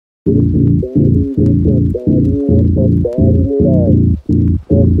Don't step to this. Everybody wants my body like.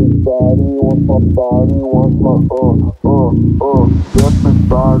 Everybody wants my body, wants my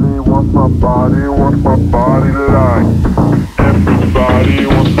Everybody wants my body like. Everybody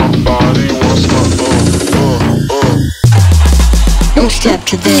wants my body, wants my Don't step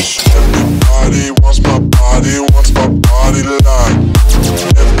to this. Everybody wants my body like.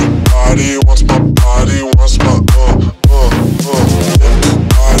 Everybody wants my body, wants my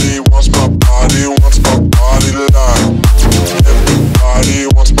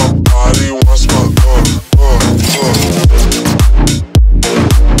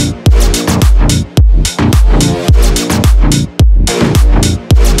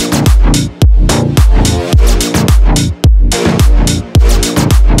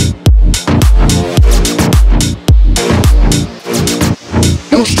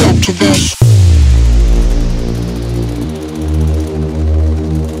Don't step to this.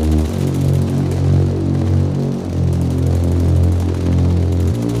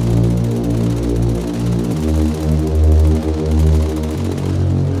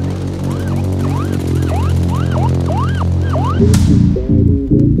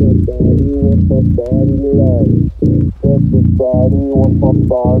 Everybody wants my body like. Everybody wants my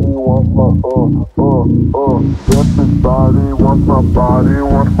body, wants my Everybody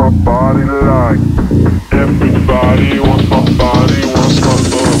wants my body like. Everybody wants my body, wants my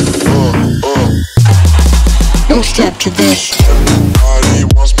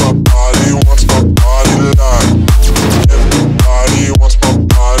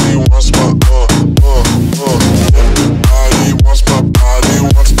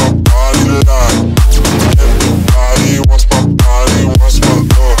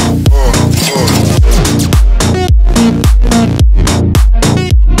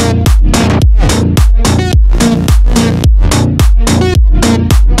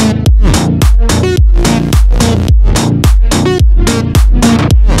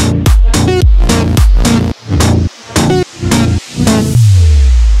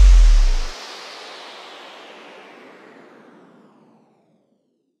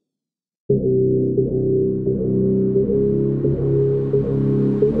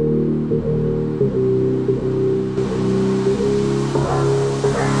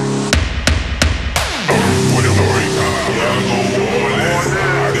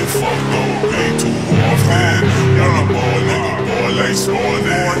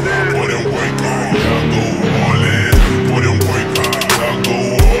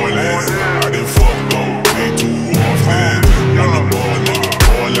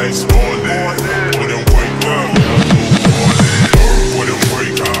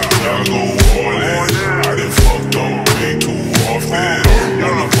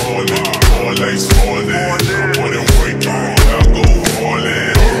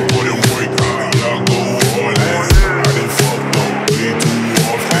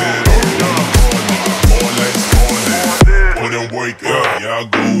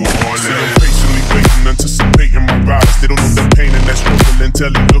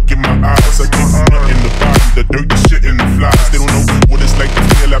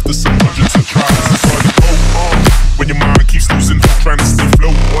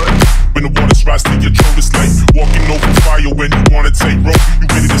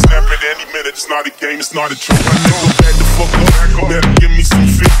It's not a joke, my nigga, back the fuck up. Better give me some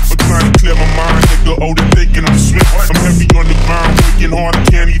shit. I'm trying to clear my mind, nigga. Oh, they thinking I'm slick. I'm heavy on the ground, working hard, I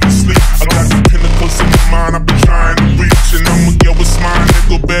can't even sleep. I got the pinnacles in my mind, I've been trying to reach. And I'ma get what's mine,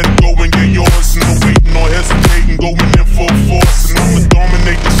 nigga. Better go and get yours. No waiting or hesitating, going in full force. And I'ma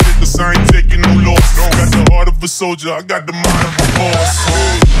dominate the shit, cause I ain't taking no loss. Got the heart of a soldier, I got the mind of a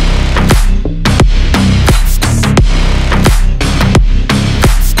boss.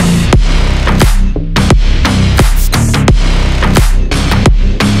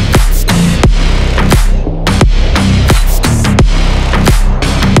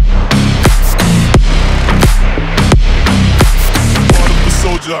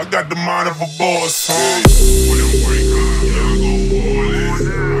 I got the mind of a boss. When I'm breaking, y'all go all in.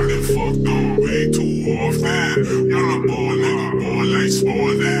 I done fucked up way too often. Y'all a ball nigga, ball like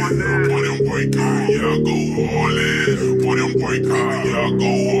Spalding. When I'm breaking, y'all go all in. When I'm breaking, y'all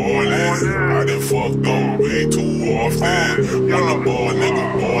go all in. I done fucked up way too often. Y'all a ball nigga,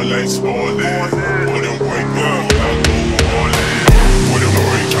 ball like Spalding. When I'm breaking, y'all go all in. When I'm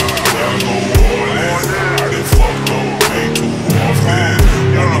breaking, y'all go all in. I done fucked up way too often.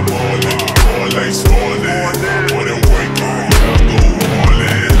 Y'all a ball nigga, ball like Spalding. Put him work on, y'all go all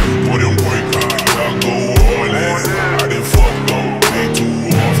in. Put him work on, y'all go all in. I done fucked up way too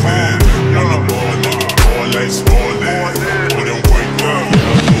often. Y'all a ball nigga, ball like Spalding. Put him work on,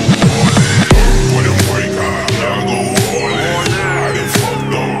 y'all go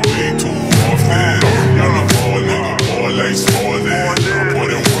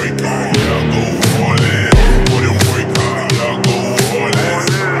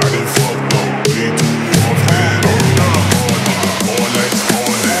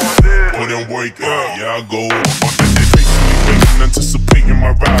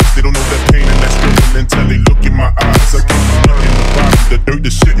dirt,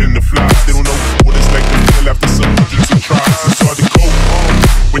 the shit in the flies. They don't know what it's like to feel after some hundreds of tries. It's hard to cope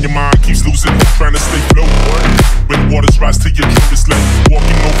when your mind keeps losing hope, trying to stay float. When waters rise to your throat, it's like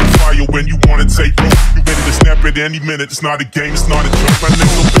walking over fire when you wanna take rope. You ready to snap at any minute, it's not a game, it's not a joke. My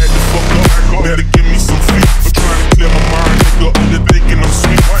nigga so bad to fuck up, better give me some feet. I'm trying to clear my mind, nigga, under thinking I'm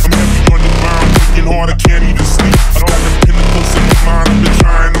sweet. I'm heavy on the ground, thinking hard, I can't even sleep. I got the pinnacles in my mind, I've been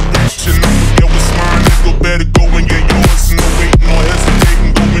trying to reach. And I'ma get what's mine, nigga, better go and get yours. And no waiting, no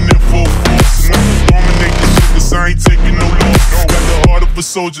hesitating, going in full force. And I'ma dominate this shit, cause I ain't taking no loss. Got the heart of a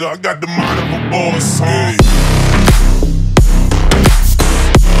soldier, I got the mind of a boss, huh?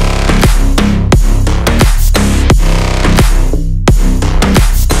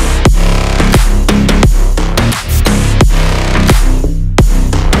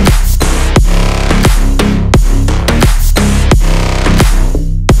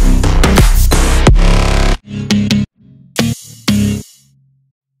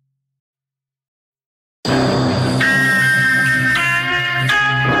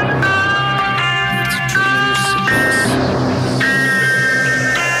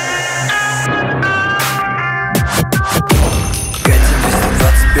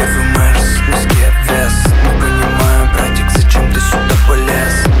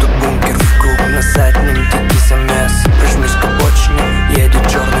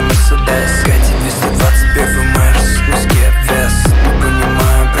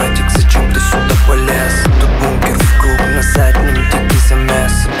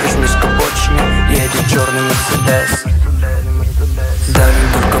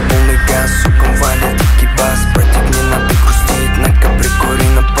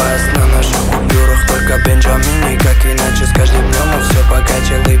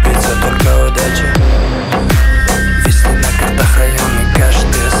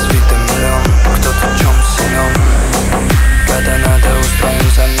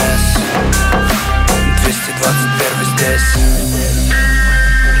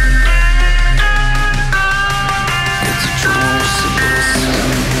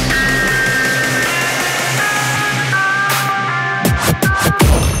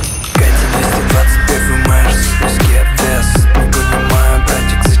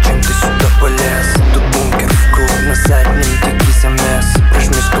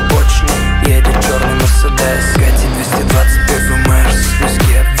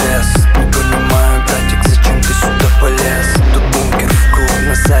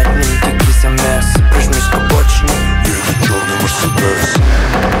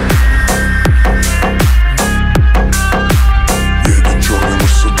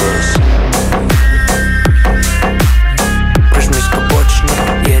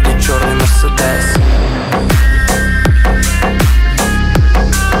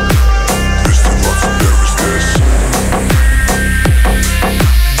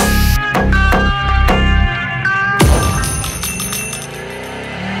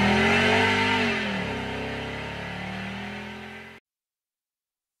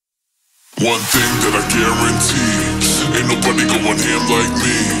 One thing that I guarantee, ain't nobody going ham like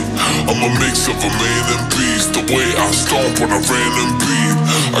me. I'm a mix of a man and beast, the way I stomp on a random beat.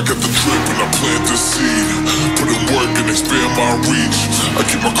 I got the drip and I plant the seed, put in work and expand my reach. I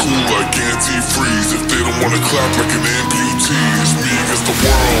keep my cool like antifreeze, if they don't wanna clap like an amputee. It's me against the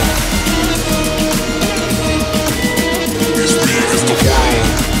world, it's me against the world.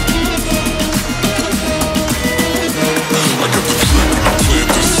 I got the drip and I plant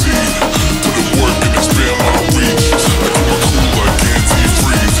the seed, put in work and expand my reach. I keep my cool like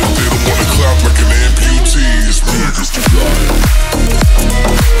antifreeze, if they don't wanna clap like an amputee. It's me against the world.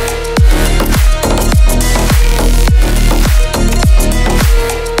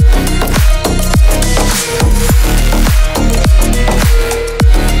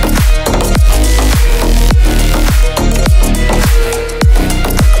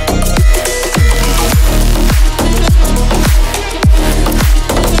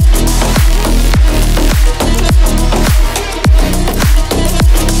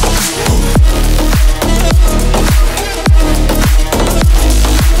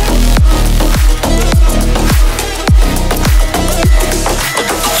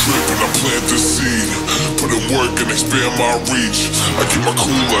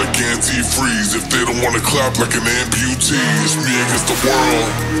 Freeze if they don't wanna clap like an amputee. It's me against the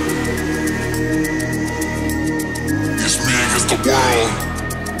world. It's me against the world.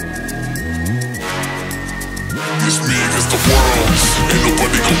 It's me against the world. Ain't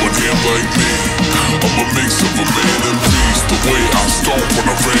nobody going ham like me. I'm a mix of a man and beast, the way I stomp on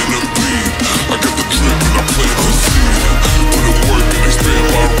a random beat. I got the drip and I plant the seed, put in work and expand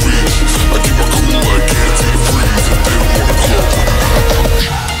my reach. I keep my cool like antifreeze if they don't wanna clap.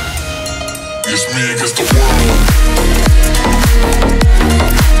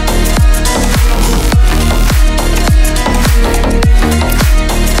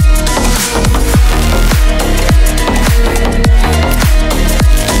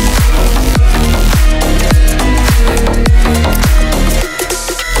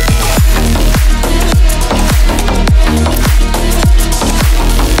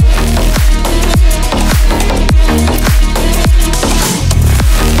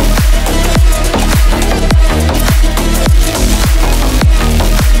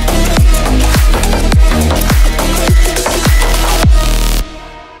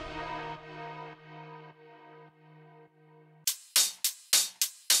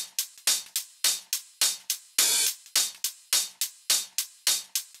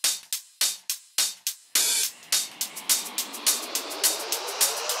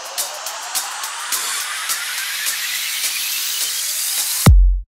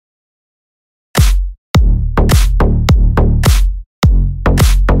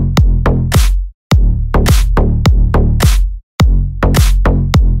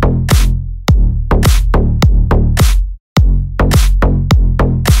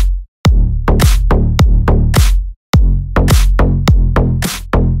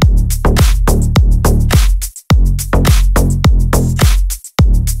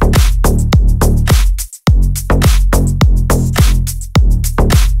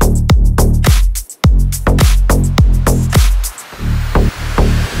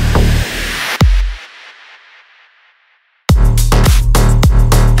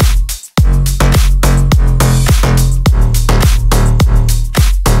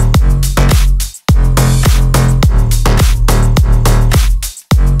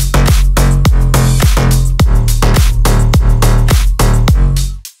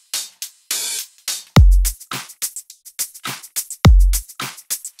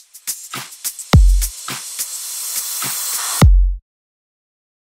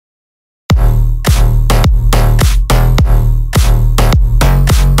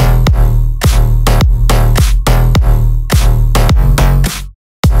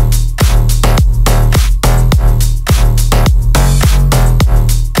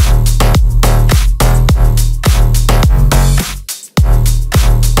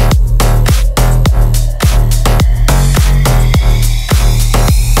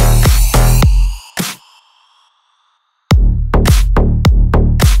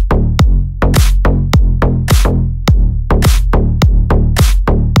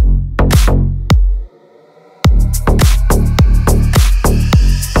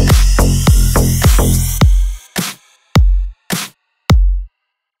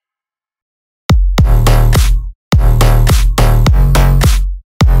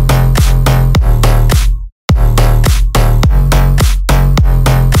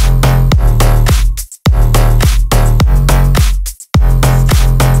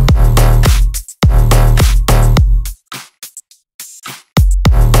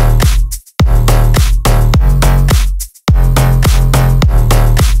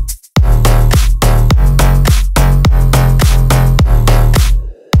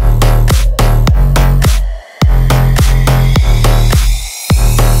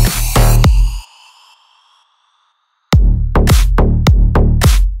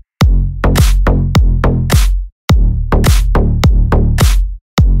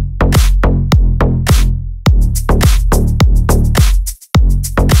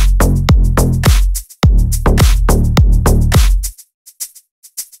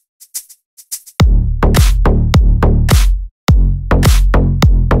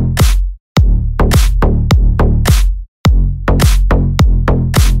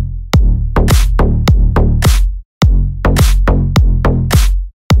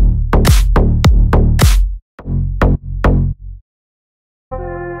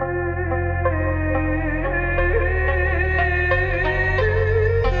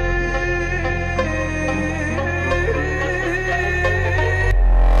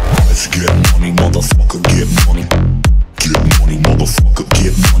 motherfucker, get money. Get money, motherfucker,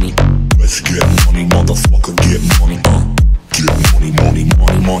 get money. Let's get money, motherfucker, get money. Get money, money,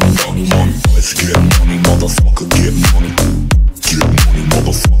 money, money, money, money. Let's get money, motherfucker, get money. Get money,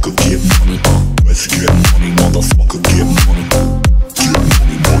 motherfucker, get money. Let's get money, motherfucker, get money. Get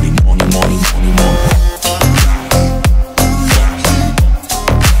money, money, money, money, money, money.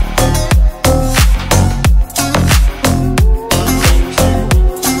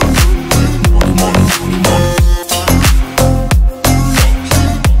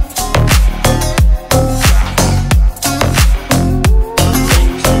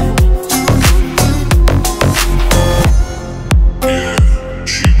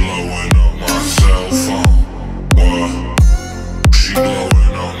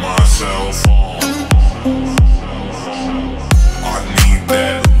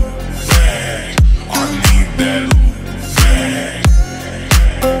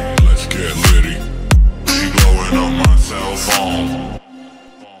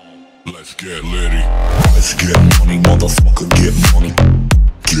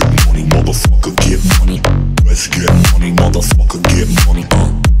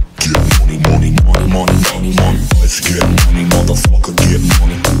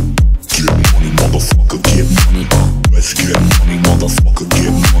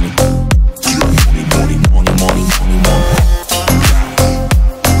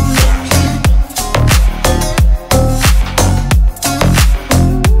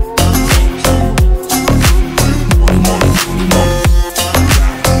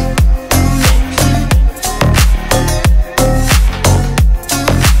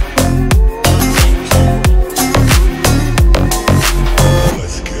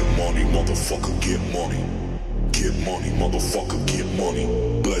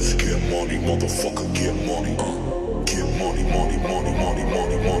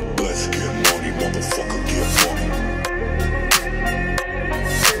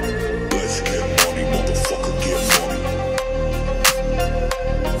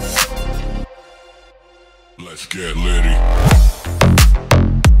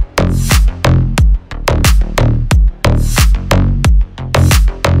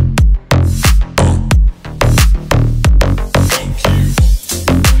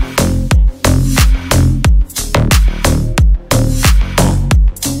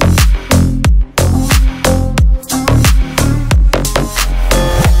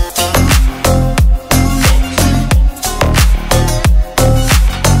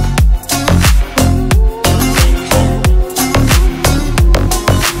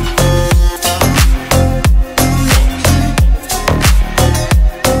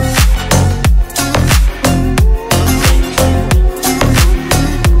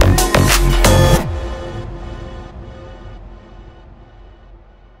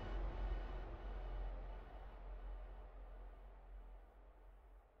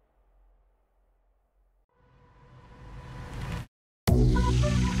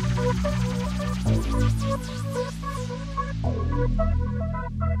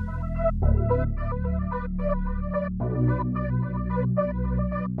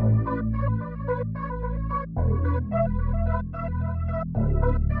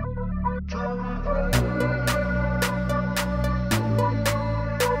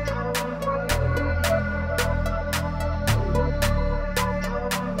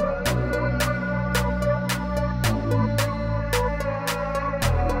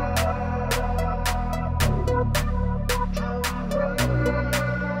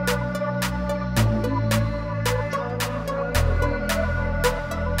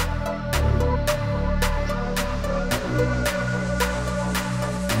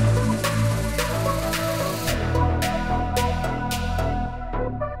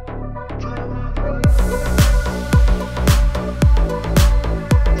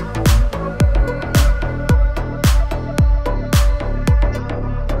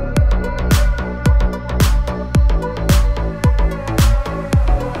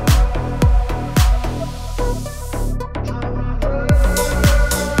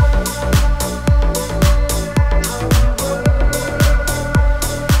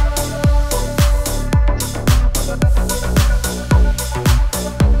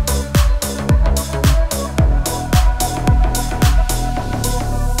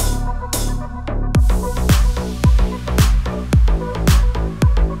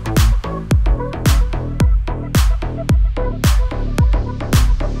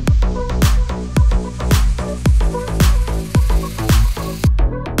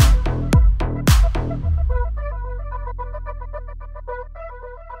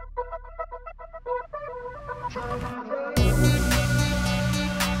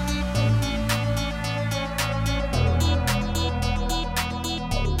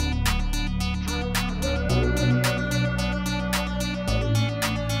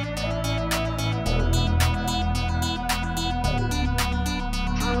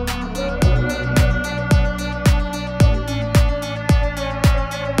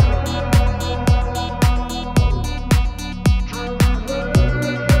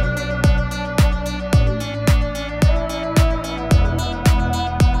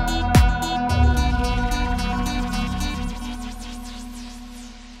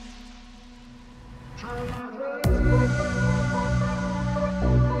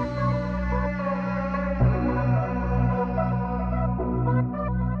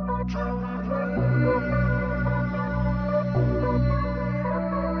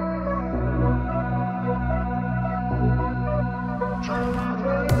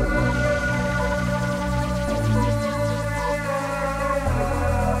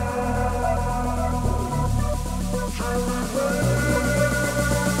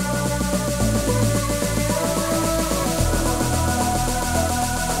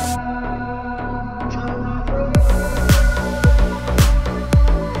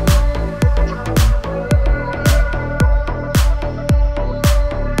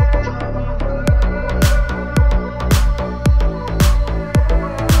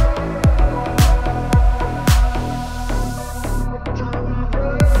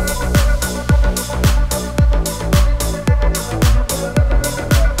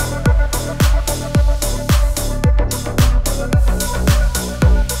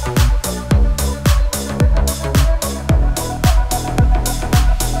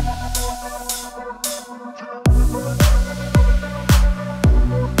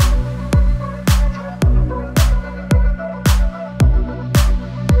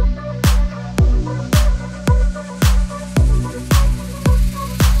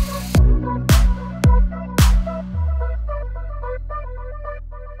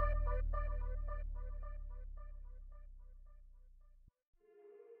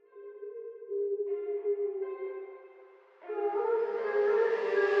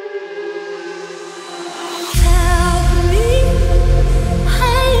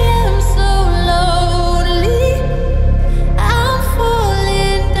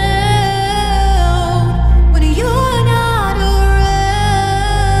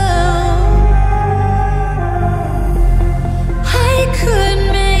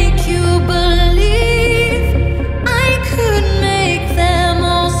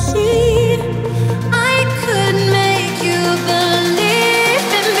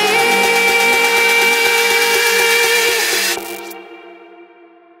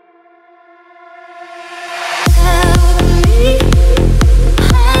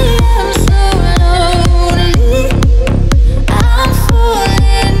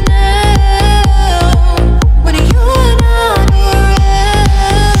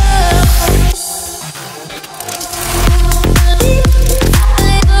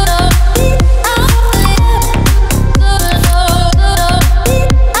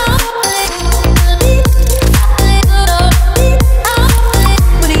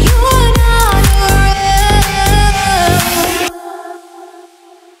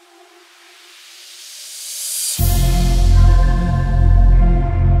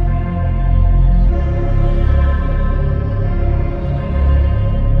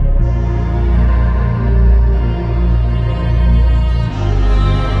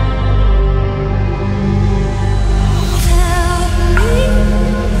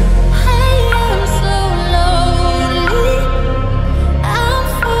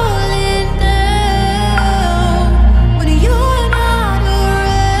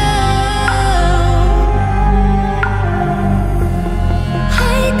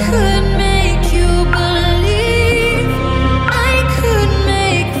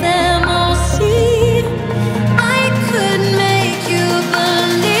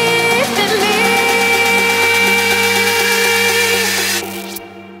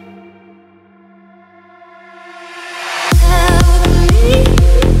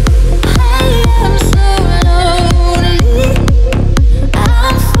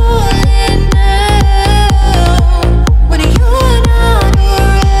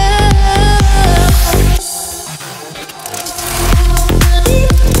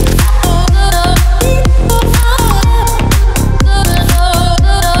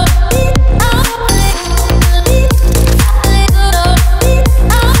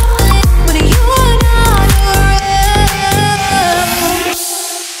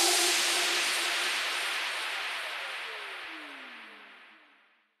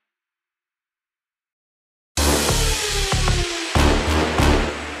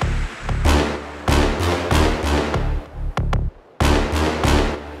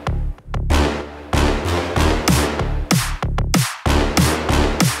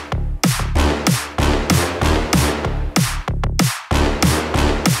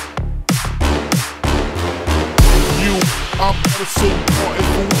 bought a soul bar if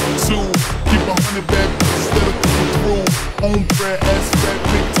I want to. Keep 100 bad bitches that'll come through. On bread, ass fat,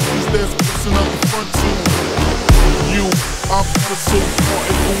 big titties that's pushing out the front too. You, I bought a soul bar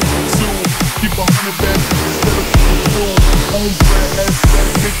if I want to. Keep 100 bad bitches that'll come through. On bread, ass fat,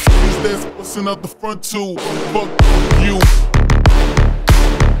 big titties that's pushing out the front too. Fuck you.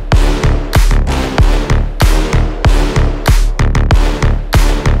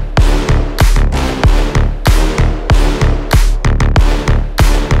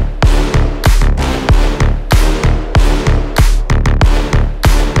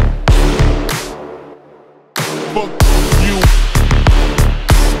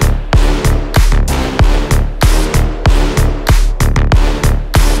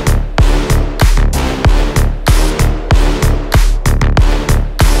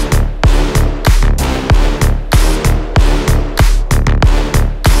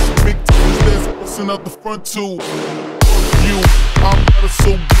 Out the front too. You, I bought a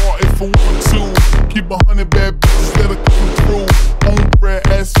soul bar if I want to. Keep 100 bad bitches that'll come through. On bread,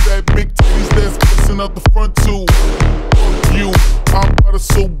 ass fat, big titties that's pushing out the front too. You, I bought a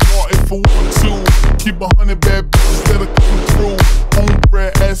soul bar if I want to. Keep 100 bad bitches that'll come through. On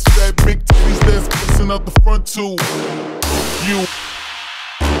bread, ass fat, big titties that's pushing out the front too. You,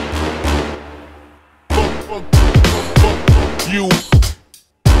 fuck you.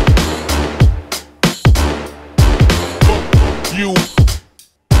 You,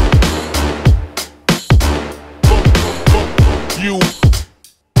 you,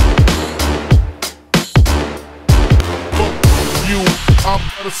 you. I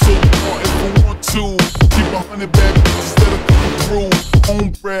bought a soul bar if I want to. Keep 100 bad bitches that'll come through.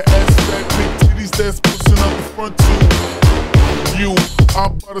 On bread, ass fat, big titties that's pushing out the front too. You, I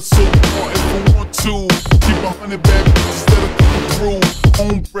bought a soul bar if I want to. Keep 100 bad bitches that'll come through.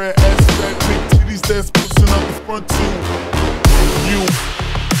 On bread, ass fat, big titties that's pushing out the front too. You,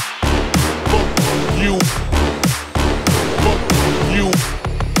 fuck you, fuck you,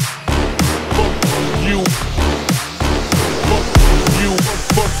 fuck you, fuck you, fuck you,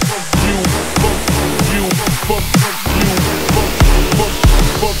 fuck you,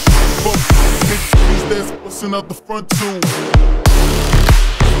 fuck big titties that's busting out the front too.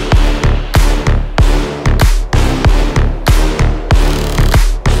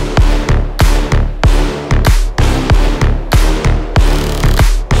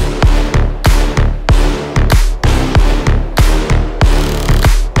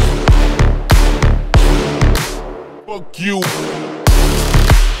 Fuck you.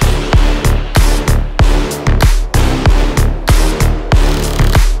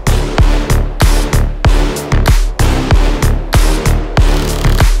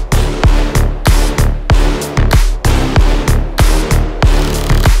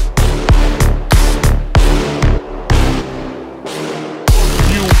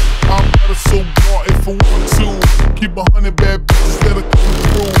 Keep 100 bad bitches that'll come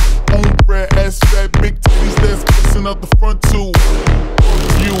through. On bread, ass fat, big titties that's pushing out the front too.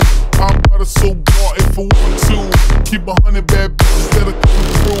 You, I bought a soul bar if I want to. Keep 100 bad bitches that'll come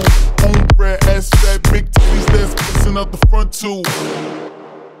through. On bread, ass fat, big titties that's pushing out the front too.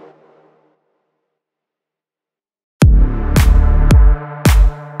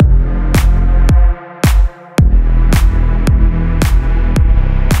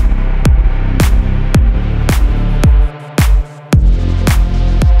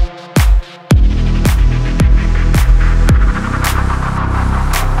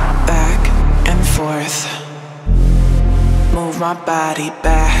 My body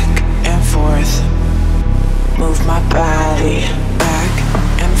back and forth. Move my body back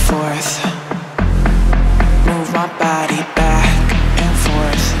and forth. Move my body back and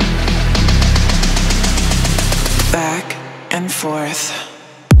forth. Back and forth.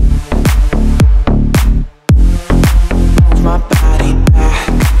 Move my body back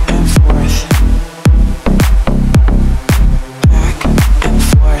and forth. Back and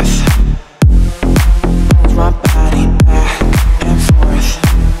forth. Move my body back.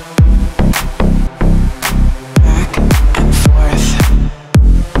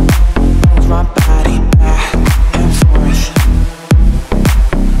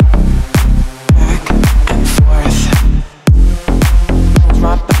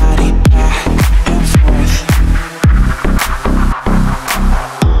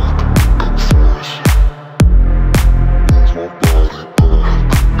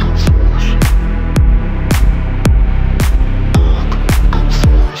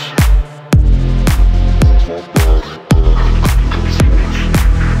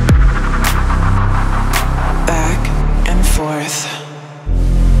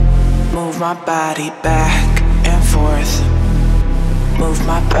 My body back and forth. Move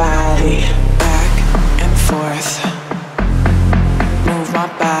my body back and forth. Move my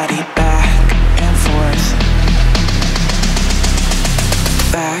body back and forth.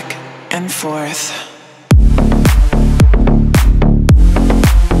 Back and forth.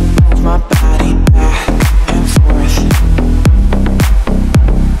 Move my body back and forth.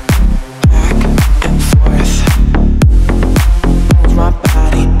 Back and forth. Move my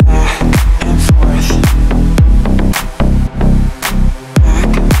body back and forth.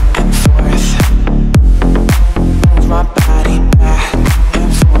 Back and forth. Move my body back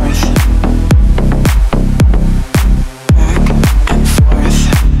and forth. Back and forth.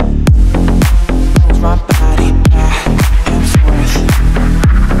 Move my body back and forth.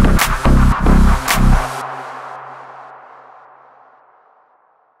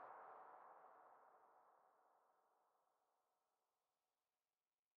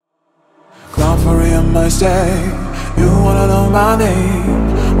 Clown for real, my say. You wanna know my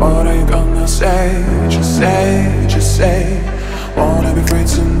name? What are you gonna say? Just say, just say. Wanna be free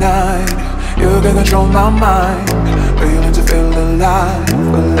tonight. You can control my mind. Feeling to feel alive,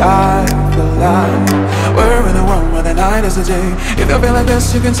 alive, alive. We're in a world where the night is the day. If you feel like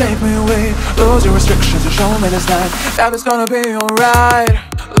this, you can take me away. Lose your restrictions and show me this night that it's gonna be alright.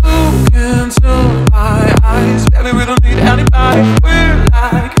 Look into my eyes, baby, we don't need anybody. We're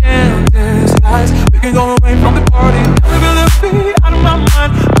like in disguise. We can go away from the party. Never feel the beat out of my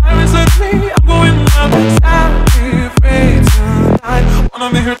mind. Iris with me, I'm going wild. Set me free tonight. Wanna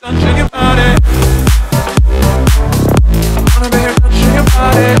be here touching your body. Wanna be here touching your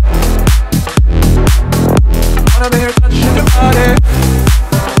body. Wanna be here touching your body.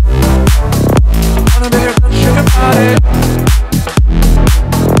 Wanna be here touching your body.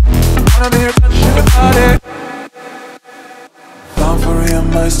 Wanna be here touching your body. Bound for real,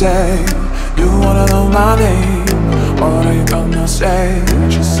 my stay. You wanna know my name? What are you gonna say?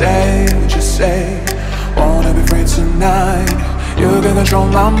 Just say, just say. Wanna be free tonight. You can control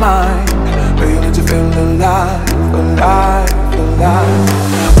my mind. Feeling to feel alive, alive, alive,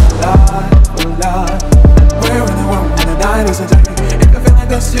 alive, alive. We're in the world when the night is a day. If you feel like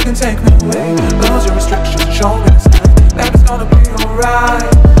this, you can take me away. Lose your restrictions and show me this night that it's gonna be alright.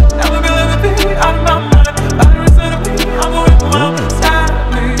 Never be living me out of my mind. Iris in me, I'm going wild. Set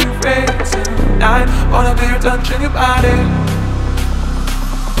me free tonight. Wanna be here touching your body.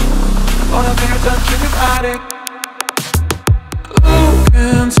 Wanna be here touching your body. Look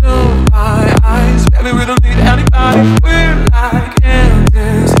into my eyes, baby, we don't need anybody. We're like in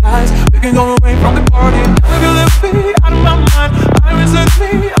disguise. We can go away from the party. Never feel the beat out of my mind. Iris with me,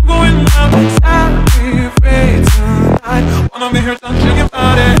 I'm going wild. Set me free tonight. Wanna be here touching your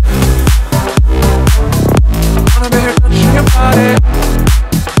body. Wanna be here touching your body.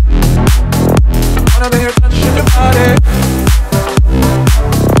 Wanna be here touching your body.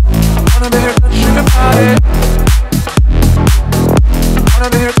 Wanna be here touching your body. Wanna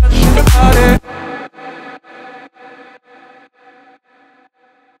be here touching your body.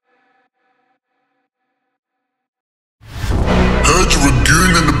 Heard you were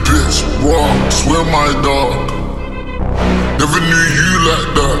goon in the bitch, raw, swear my dog. Never knew you like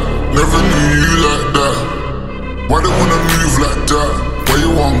that, never knew you like that. Why they wanna move like that? Why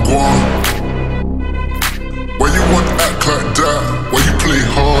you want GWAN? Why you want act like that? Why you play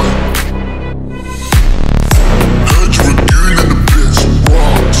hard? Heard you were goon in the bitch,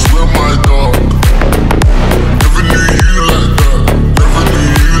 raw, swear my dog. Never knew you like that, never knew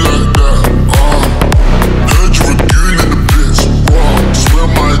you like that. Heard you were goon in the bitch, raw, swear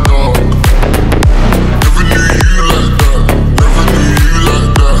my dog. Never knew you like that, never knew you like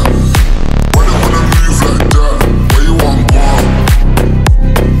that. Why they wanna move like that? Why you want GWAN?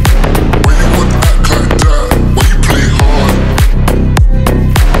 Why you want act like that? Why you play hard?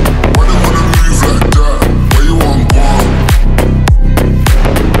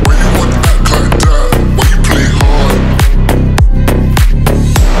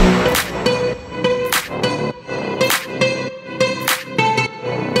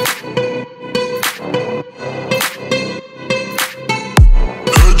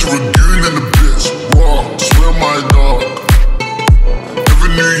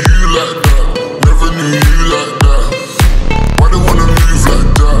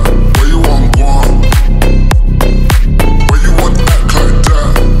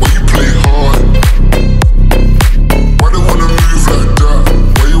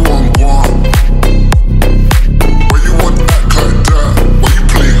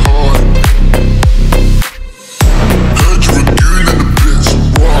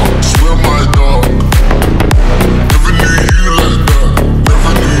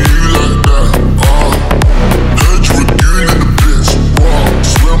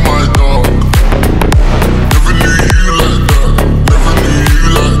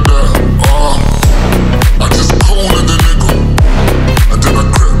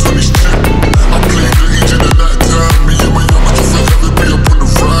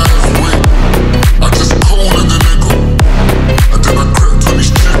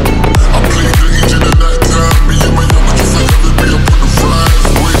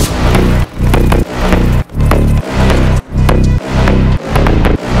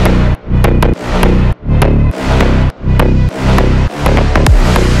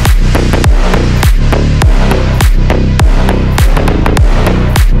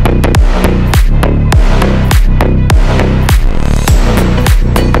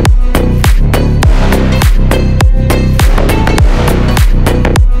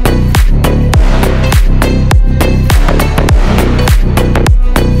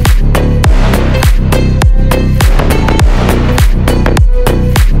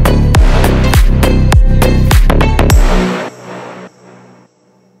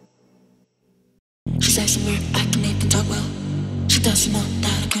 doesn't know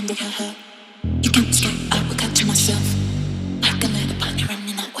that I can break her heart. You can't escape, I will catch myself. I can let upon you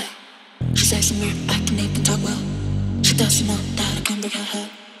running that way. She says I'm weird, I can even talk well. She doesn't know that I can break her heart.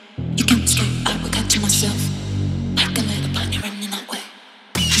 You can't escape, I will catch myself. I can let upon you running that way.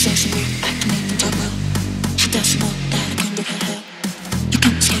 She says I'm weird, I can even talk well. She doesn't know that I can break her heart. You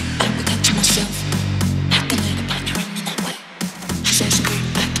can't escape, I will catch myself. I can let upon you running that way. She says I'm weird,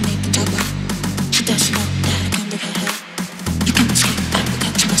 I can even talk well. She doesn't know that I can break her heart. You can't escape, I will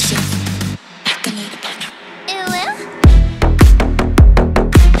catch myself. I can let upon you.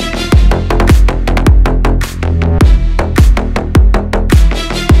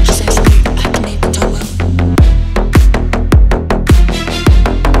 She says I'm weird, I can even talk well. She says I'm weird, I can even talk well.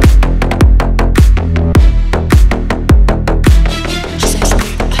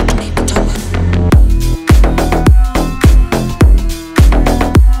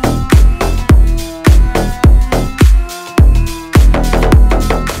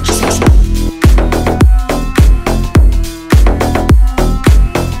 She says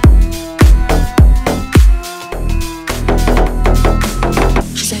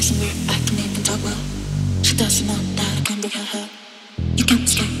She says I'm weird, I can even talk well. She doesn't know that I can break her heart. You can't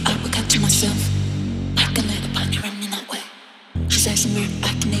escape, I will catch myself. I can let upon you running that way. She says I'm weird,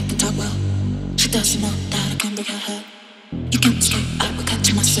 I can even talk well. She doesn't know that I can break her heart. You can't escape, I will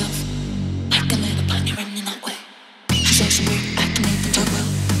catch myself. I can let upon you running that way. She says I'm weird, I can even talk well.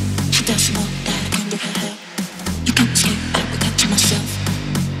 She doesn't know that I can break her heart. You can't escape, I will catch myself.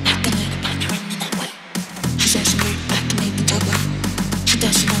 I can let upon you running that way. She says I'm weird, I can even talk well. She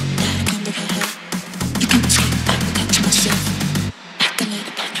doesn't know that I can break her heart. You can't escape, I will catch myself. I can let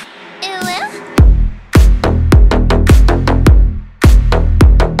upon you.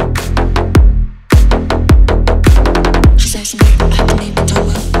 She says I'm weird, I can even talk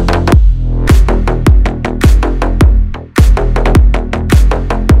well.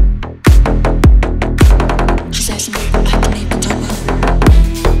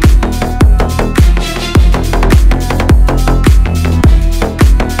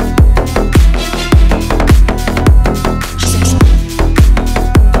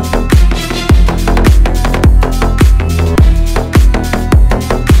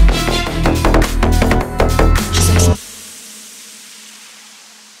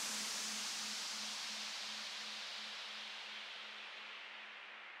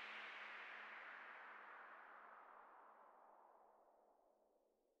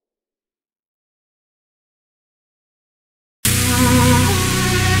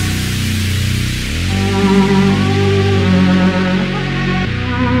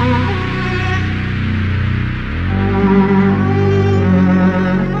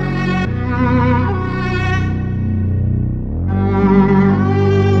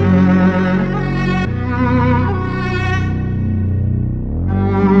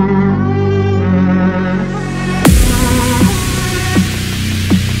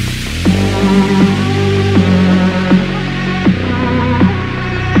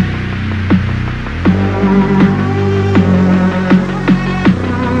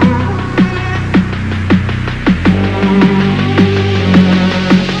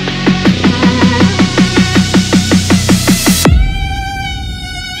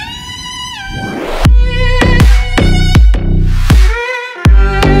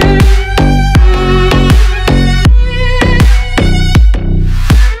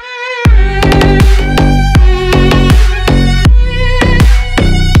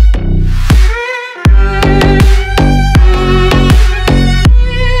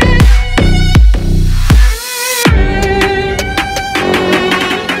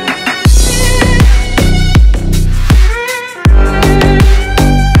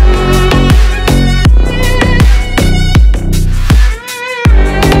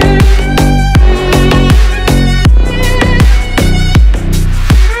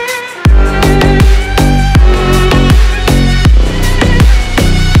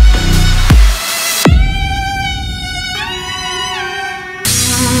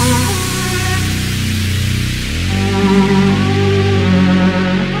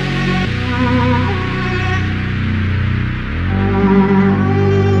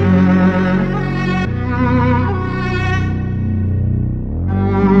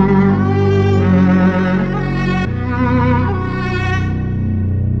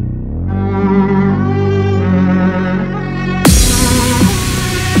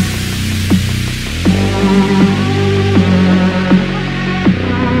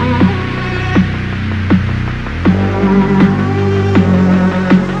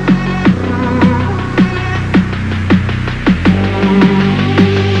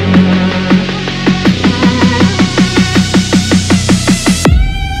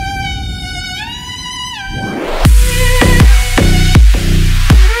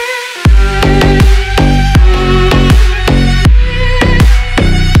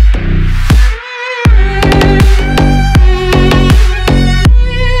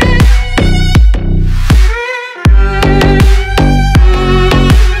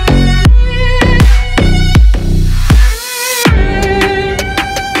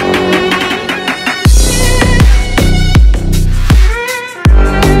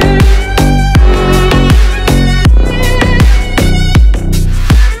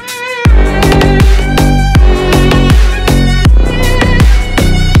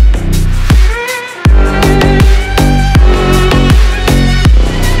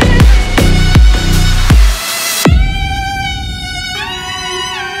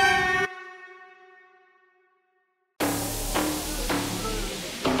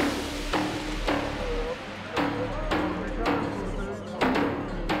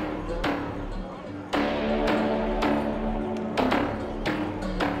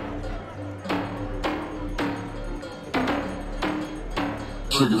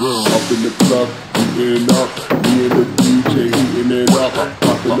 Up in the club, heating up. Me and the DJ heating it up.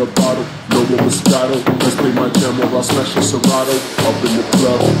 Popping the bottle, no more Moscato. Let's play my jam or I'll smash a Serato. Up in the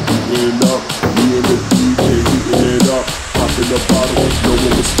club, heating up. Me and the DJ heating it up. Popping the bottle, no more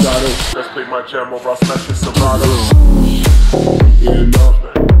Moscato. Let's play my jam or I'll smash a Serato. Heating up.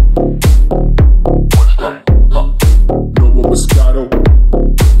 No more Moscato.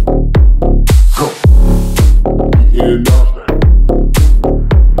 Go. Heating up.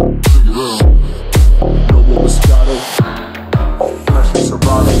 No more Moscato. Smash a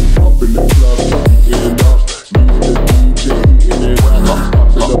Serato. Up in the club, heating up. Me and the DJ heating it up.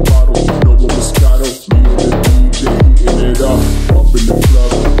 Popping the bottle, no more Moscato. Me and the DJ heating it up. Up in the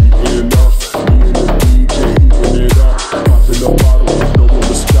club, heating up. Me and the DJ heating it up. Popping the bottle, no more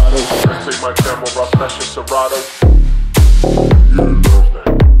Moscato. Let's take my camera, I'll smash a Serato. Heating up.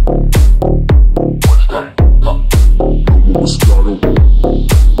 No more Moscato.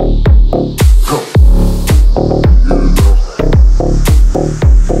 Go. Heating up.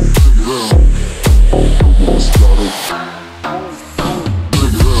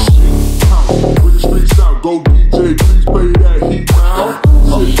 Go DJ, please play that heat now.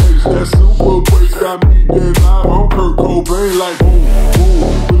 Shit takes that super bass, got me dead live. I'm Kurt Cobain, like boom, boom.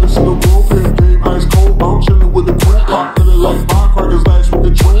 We listen to broken game, ice cold. I'm chillin' with the crew, pop feelin' like firecrackers, last with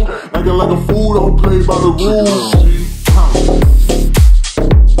the tune. Acting like a fool, don't play by the rules.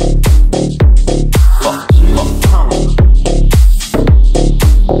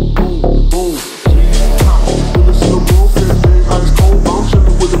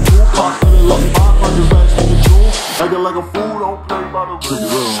 Like a fool, don't play by the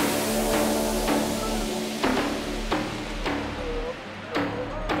rules.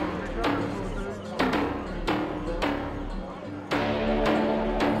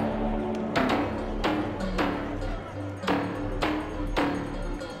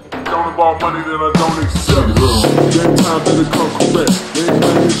 Don't involve money, then I don't accept. That time better come correct. They ain't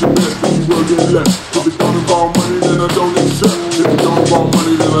playing at your best, then you will get left. If it don't involve money, then I don't accept. If it don't involve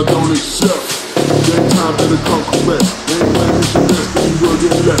money, then I don't accept. That time better come correct. They ain't playing at your best, then you will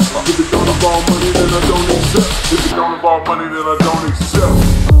get left. If it don't involve money, then I don't accept. If it don't involve money, then I don't accept.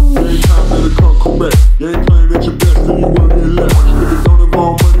 That time better come correct. They ain't playing at your best, then you will get left. If it don't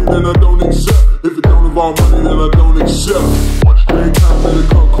involve money, then I don't accept. If it don't involve money, then I don't accept. That time better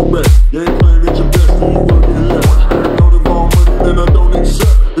come correct. They ain't playing at your best, then you will get left. If it don't involve money, then I don't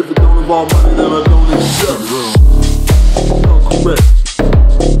accept. If it don't involve money, then I don't accept. Come correct.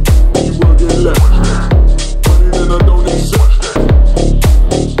 You will get left. Money, then I don't accept.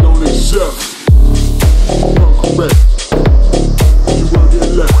 Don't accept. Come correct. You will get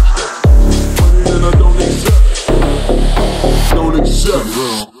left. Money, then I don't accept. Don't accept.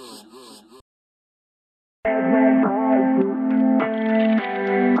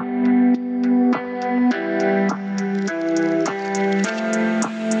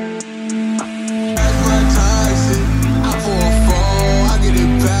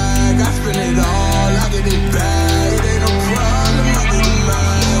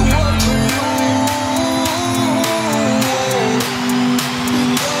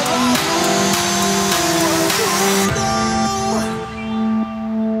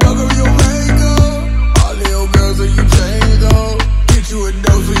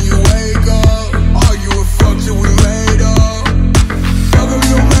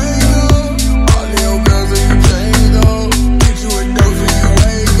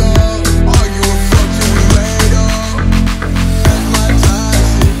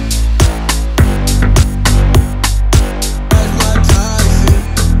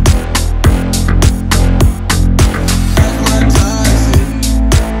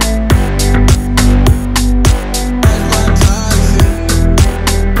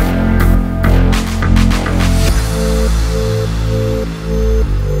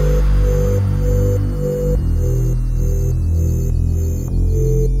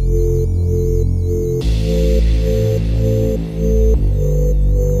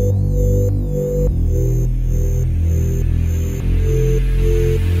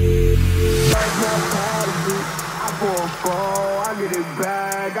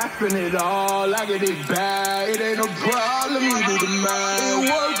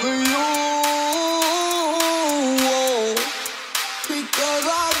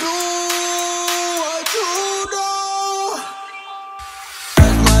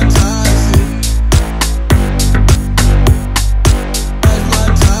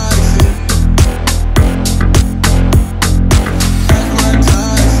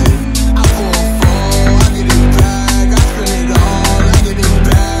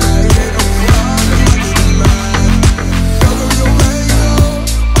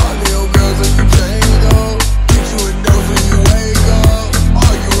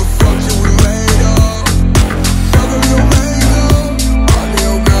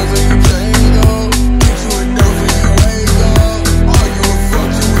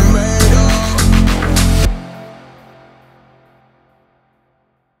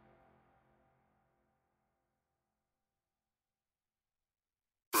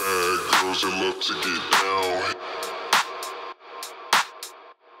 girls that love to get down.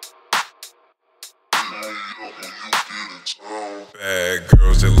 Bad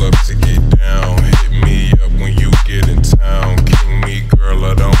girls that love to get down. Hit me up when you get in town. King me, girl,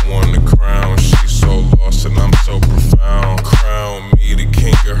 I don't want the crown. She's so lost and I'm so profound. Crown me the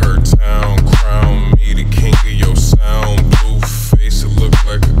king of her town. Crown me the king of your sound. Blue face, it look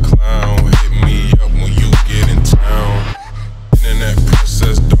like a clown. Hit me up when you get in town. Internet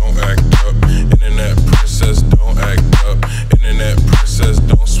princess, don't act up. Internet princess, don't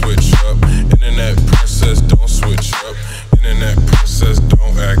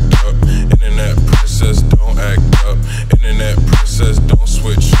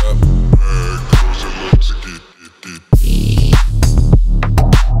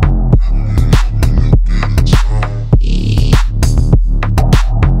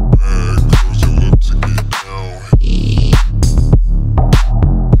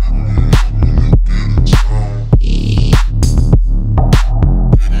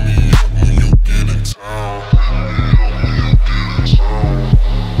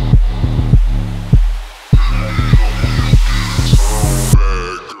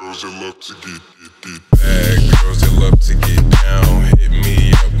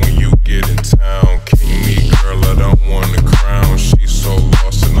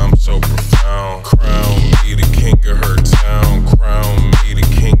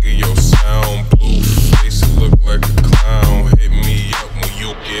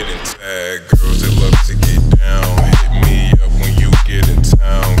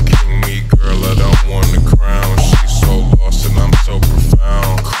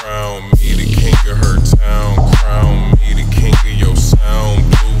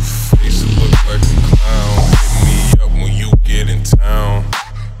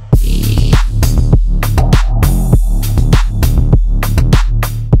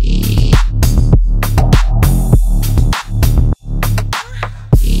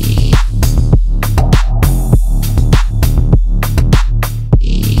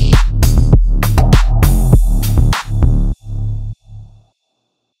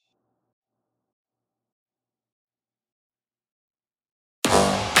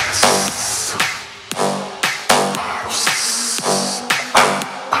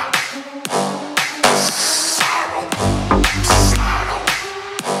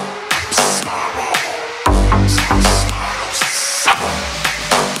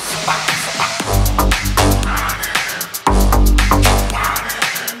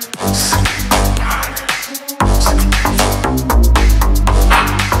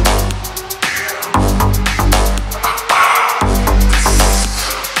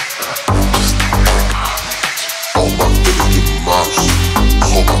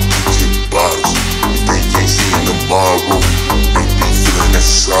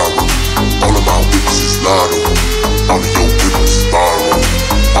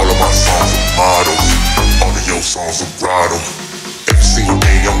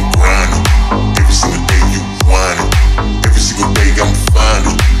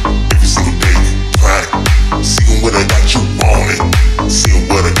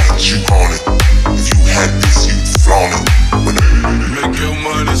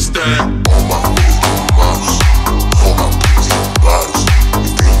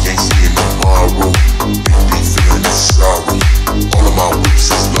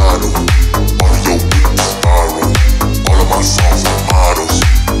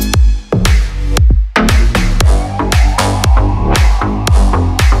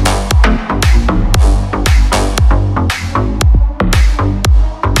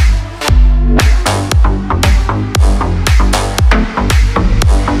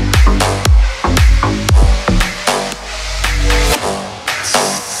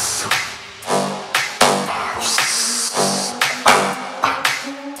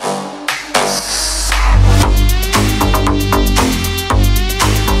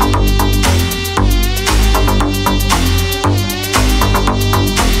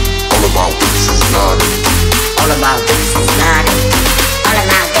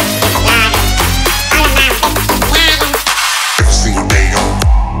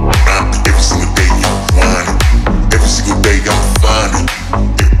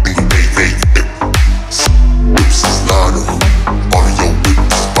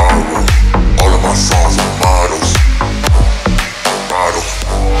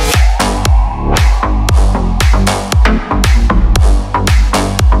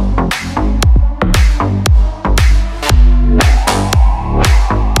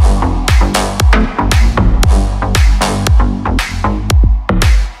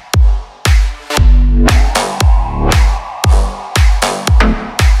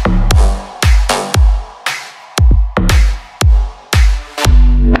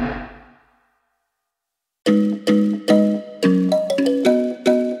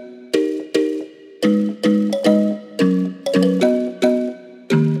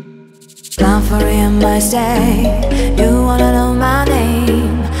stay. You wanna know my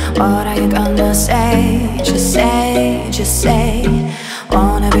name. What are you gonna say? Just say, just say.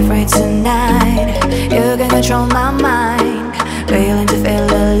 Wanna be free tonight. You can control my mind. Willing to feel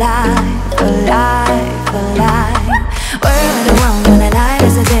alive, alive, alive. We're in the world when the night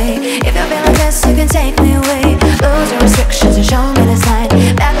is the day. If you feel like this, you can take me away. Lose your restrictions and show me the sign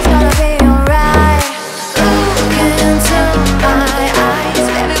that it's gonna be alright. Look into my eyes,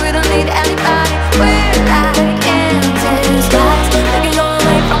 baby, we don't need anybody. We're like in disguise. We can go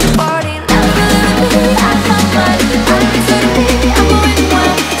away from the party. Let me live out my mind. I'm easily, I'm going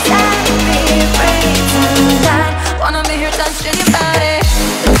wild. Set me free tonight. Wanna be here touching your body.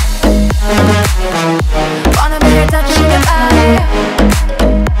 Wanna be here touching your body.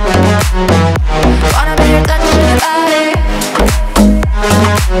 Wanna be here touching your body.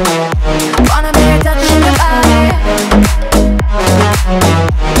 Wanna be here touching your body.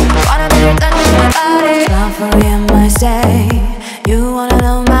 Wanna be here touching your body. Not for me, I say. You wanna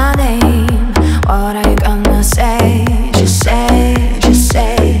know my name. What are you gonna say? Just say, just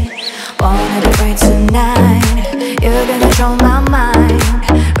say. Wanna be free tonight. You can control my mind.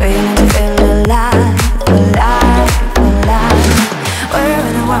 Willing to feel alive, alive, alive. We're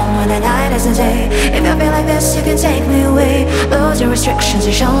in a world when the night is the day. If you feel like this, you can take me away. Lose your restrictions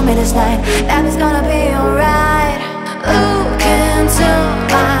and show me this night that it's gonna be alright. Look into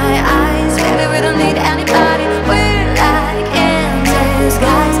my eyes, baby, we don't need anybody. We're like in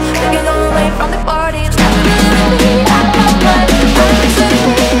disguise. We can go away from the party. Let me live out my mind. I'm easily,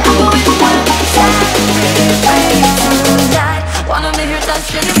 I'm going wild. Set me free tonight. Wanna be here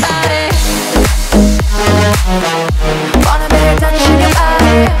touching your body. Wanna be here touching your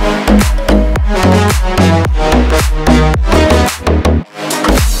body.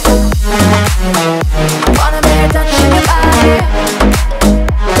 Wanna be here touching your body.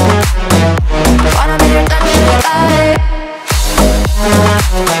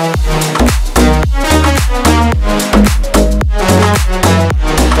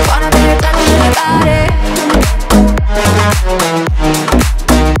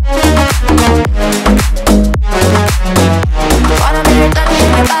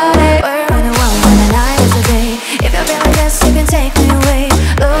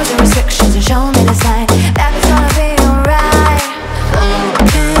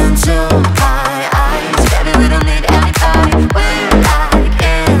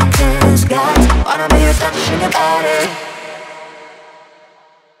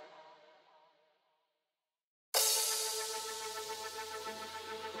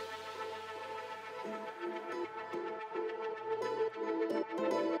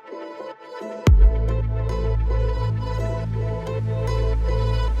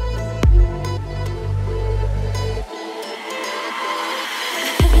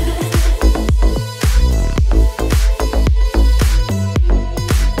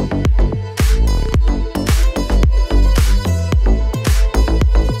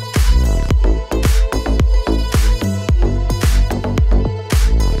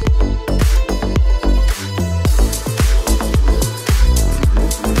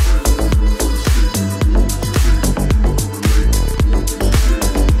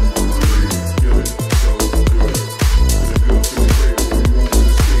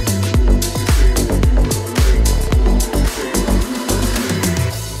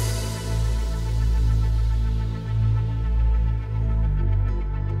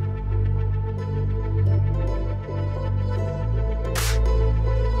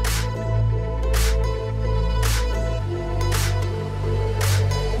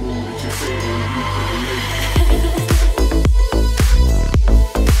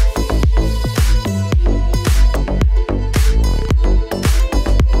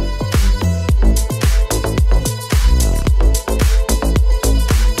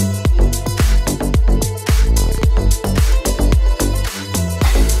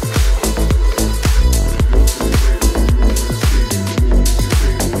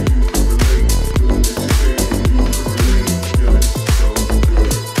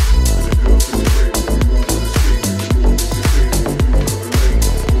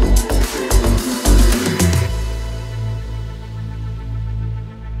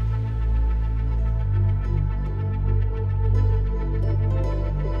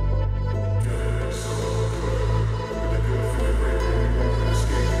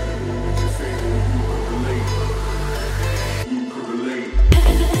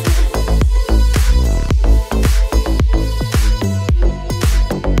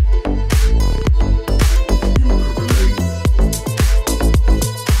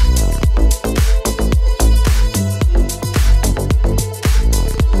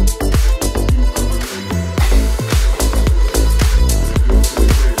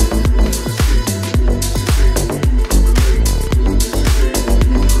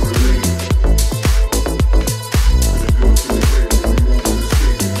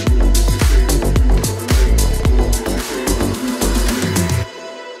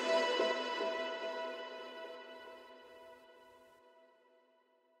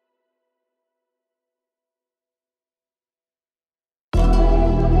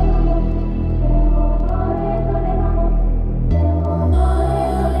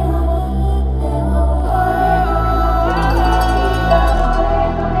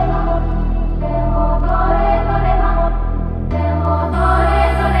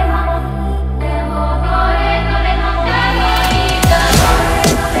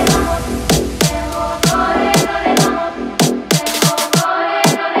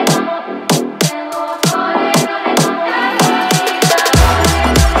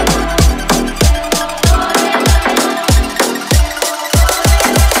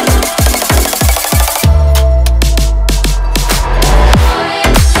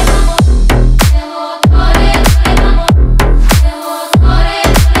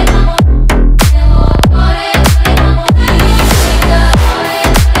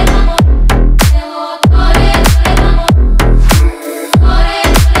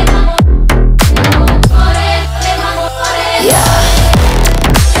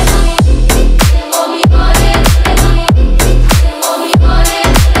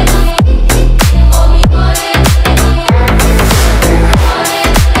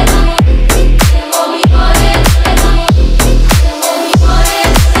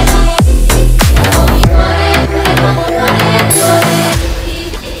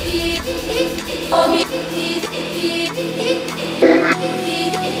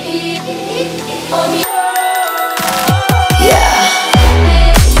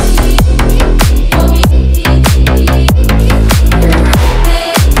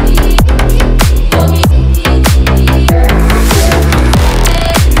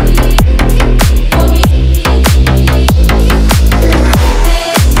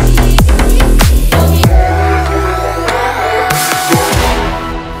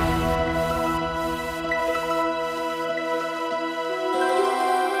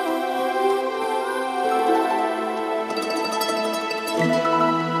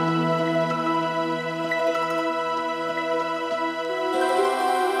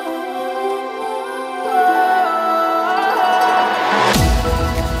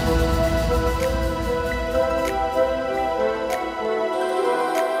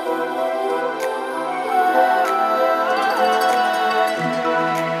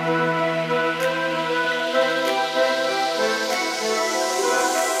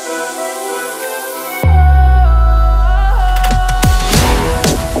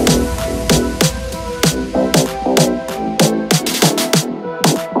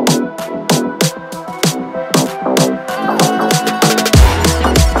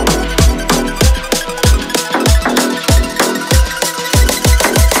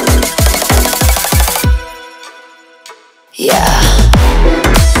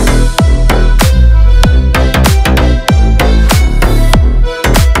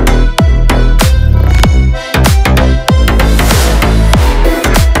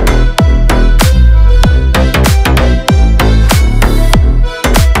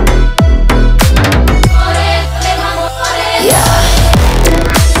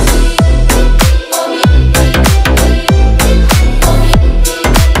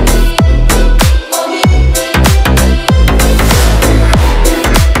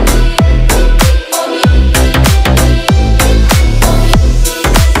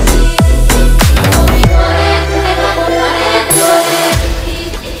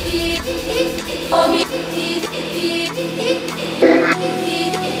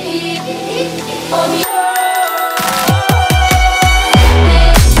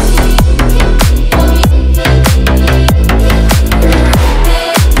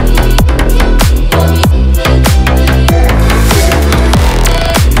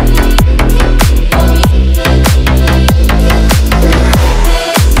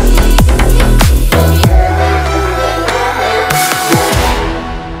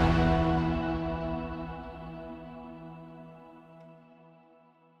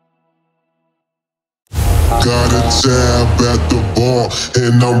 Got a tab at the bar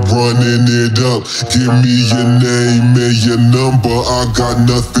and I'm running it up. Give me your name and your number, I got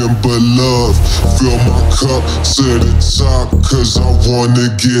nothing but love. Fill my cup to the top cause I wanna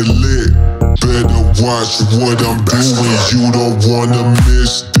get lit. Better watch what I'm doing, you don't wanna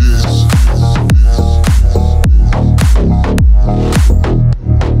miss this.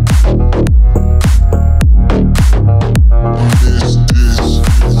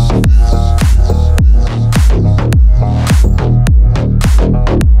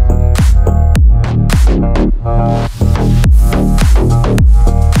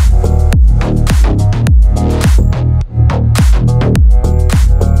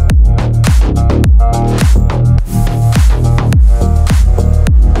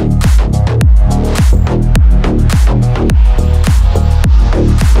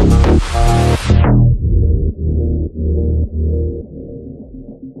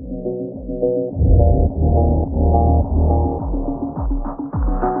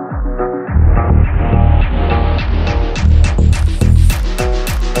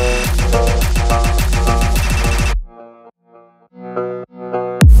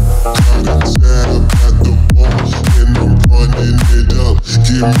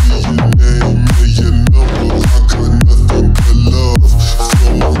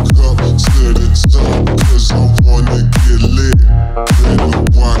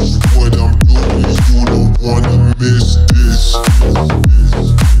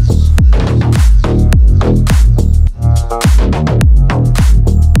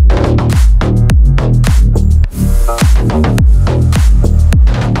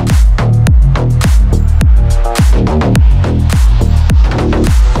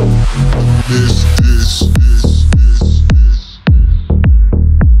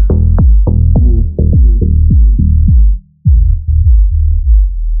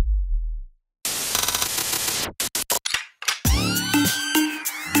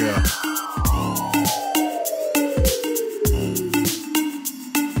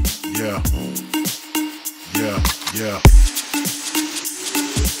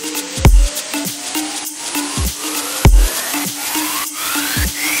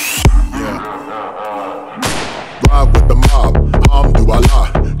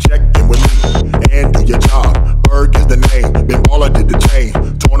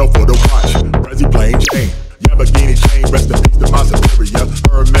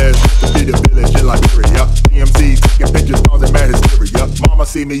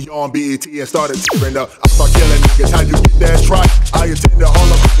 me on BET and started tearing up. I start killing niggas, how you get that right? I attend to all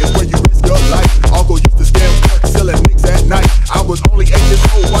of niggas where you risk your life. Uncle used to scam selling niggas at night. I was only 8 years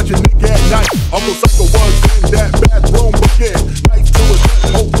old watching niggas at night. Uncle Psycho was in that bathroom again. Knife to his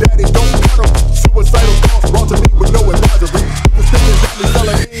head, hope daddy don't cut him. Suicidal thoughts brought to me with no advisory. Prescriptions got me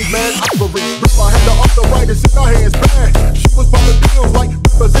selling these man ivory. Grip my hand to arthritis in our hands bad. She was popping pills like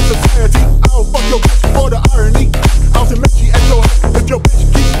rappers in society. I'll fuck your bitch for the irony. I'll make she at your head if your bitch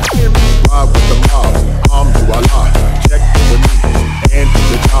keep eyeing me. Ride with the mob, do Allah. Check in with me and do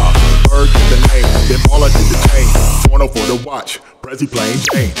the job. Bird is the name, then baller did the chain. 20 for the watch, Prezi plain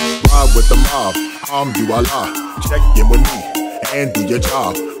Jane. Ride with the mob, do Allah. Check in with me and do your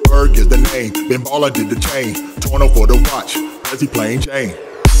job. Bird is the name, then baller did the chain. 20 for the watch, Prezi plain Jane.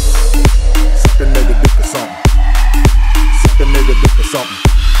 Suck a nigga dick or something. Suck a nigga dick or something.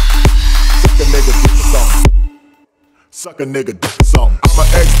 Suck a nigga dick or something. Suck a nigga dick or something. I'ma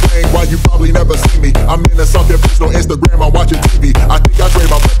explain why you probably never see me. I'm in a something bitch on Instagram, I'm watching TV. I think I trade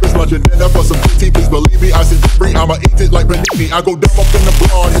my breakfast, lunch, and dinner for some PT. Please believe me, I see free, I'ma eat it like panini. I go dumb up in the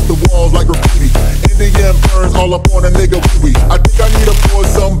blonde, hit the walls like graffiti. Indian burns all up on a nigga wee-wee. I think I need to pour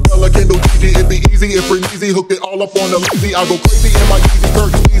some Bella Kendall GG. It'd be easy if we're easy, hook it all up on the lazy. I go crazy in my Yeezy,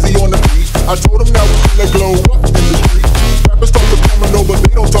 Kirk easy on the beach. I told them now we finna glow up in the street. Rappers talk to criminal, but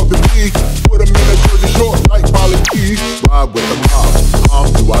they don't talk to me. Put them in a jersey short like Polly P. Ride with the mob,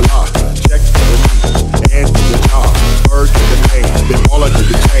 do Allah. Check in with me and do the job. Bird to the name, then all I did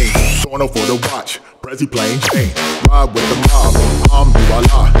the chain. 20 for the watch, Prezi plain Jane. Ride with the mob, do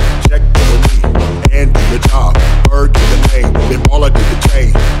Allah. Check in with me and do the job. Bird to the name, then all I did the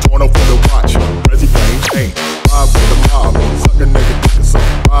chain. 20 for the watch, Prezi plain Jane. Ride with the mob, suck a nigga dick or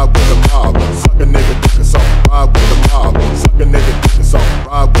something. Ride with the mob, suck a nigga dick or something. Ride with the mob, suck a nigga dick or something.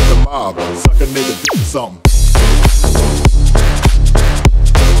 Ride with the mob, suck a nigga dick or something.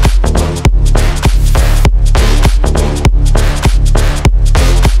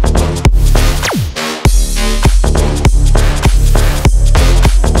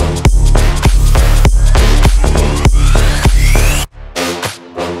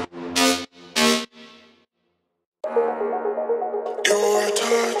 Your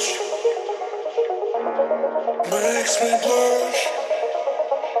touch makes me blush.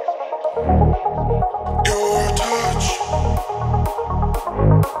 Your touch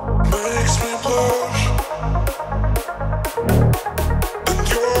makes me blush. And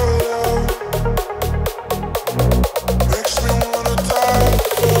your love makes me wanna die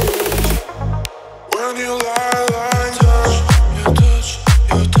for it. When you lie like touch, your touch,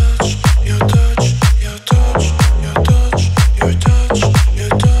 your touch, your touch, your touch, your touch, your touch,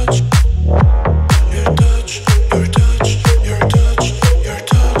 your touch, your touch, your touch, your touch, your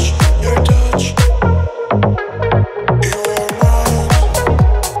touch, your touch. Your mouth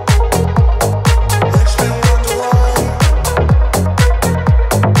makes me wonder why.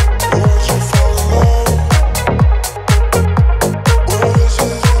 Would you fall in love? What is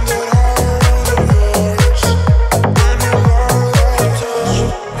it in that heart of yours? When you lie like touch,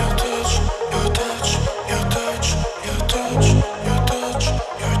 your touch, your touch, your touch, your touch, your touch,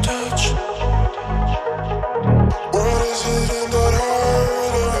 your touch. What is it in that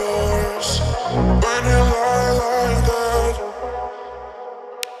heart of yours? When you lie like that.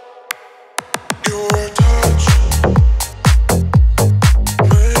 Your touch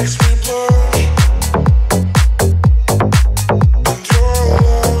makes me blush. And your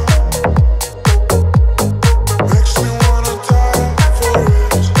love makes me wanna die for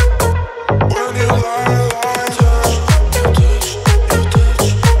it. When you lie like touch, your touch, your touch,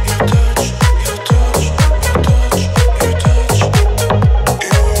 your touch, your touch, your touch, your touch.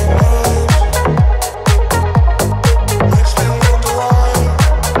 Your mind makes me wonder why.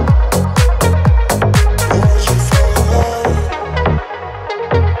 Would you fall in love?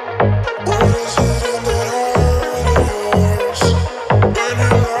 What is it in that heart of yours? When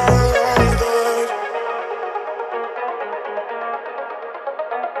you lie like that.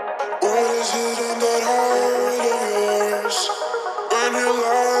 What is it in that heart of yours? When you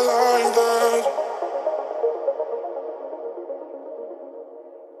lie like that.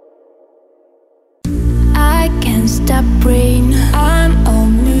 I can't stop praying, I'm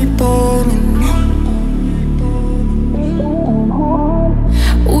omnipotent.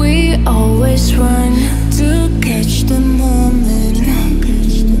 We always run to catch the moment.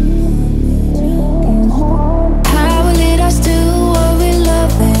 How will lead us to what we're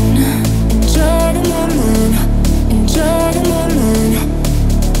loving? Enjoy the moment, enjoy the moment.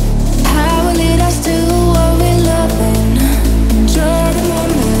 How will lead us to what we're loving? Enjoy the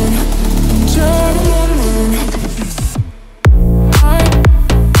moment, enjoy the moment. I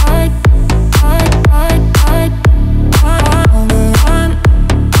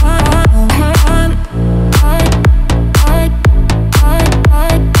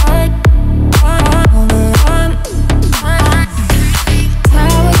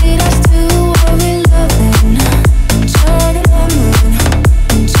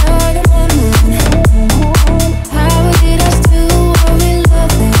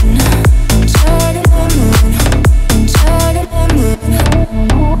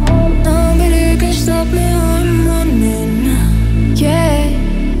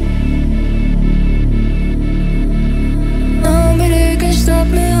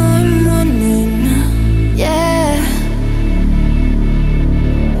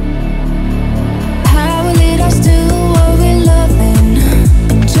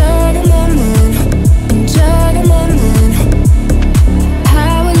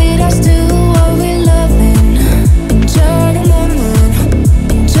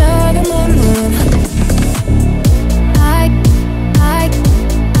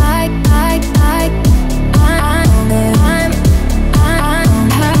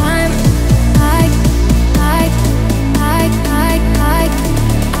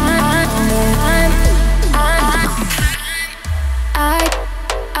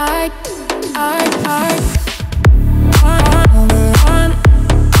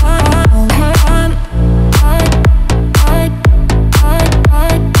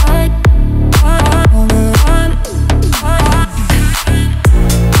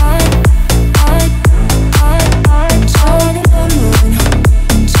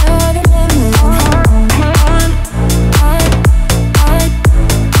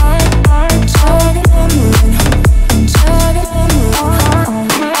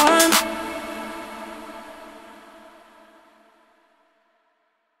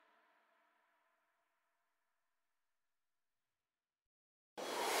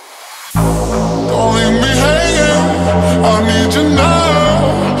me hanging, I need you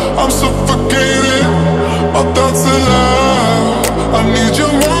now. I'm suffocated, my thoughts are loud. I need you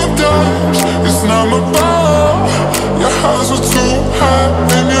more times, it's not my fault. Your highs are too high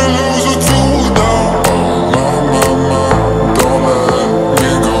and your lows are too down. Don't let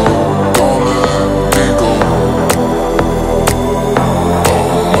me go, don't let me go.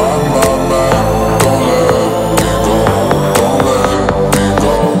 Oh my, don't let me go, don't let me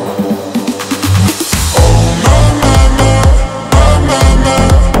go. Oh my, don't let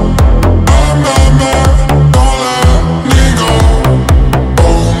me go.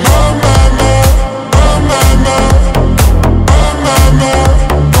 Oh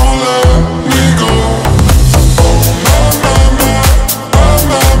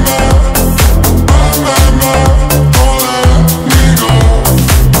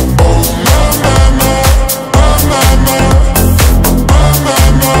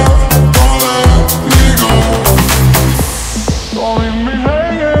Don't leave me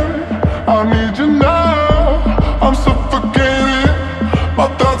hanging, I need you now. I'm suffocated, my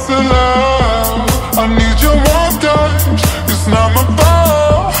thoughts are loud. I need you more times, it's not my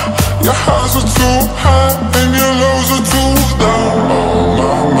fault. Your highs are too high and your lows are too down.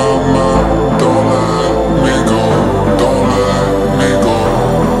 Oh my, don't let me go, don't let me go.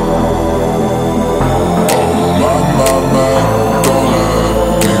 Oh my, don't let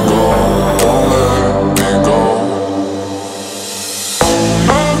me go, don't let me go.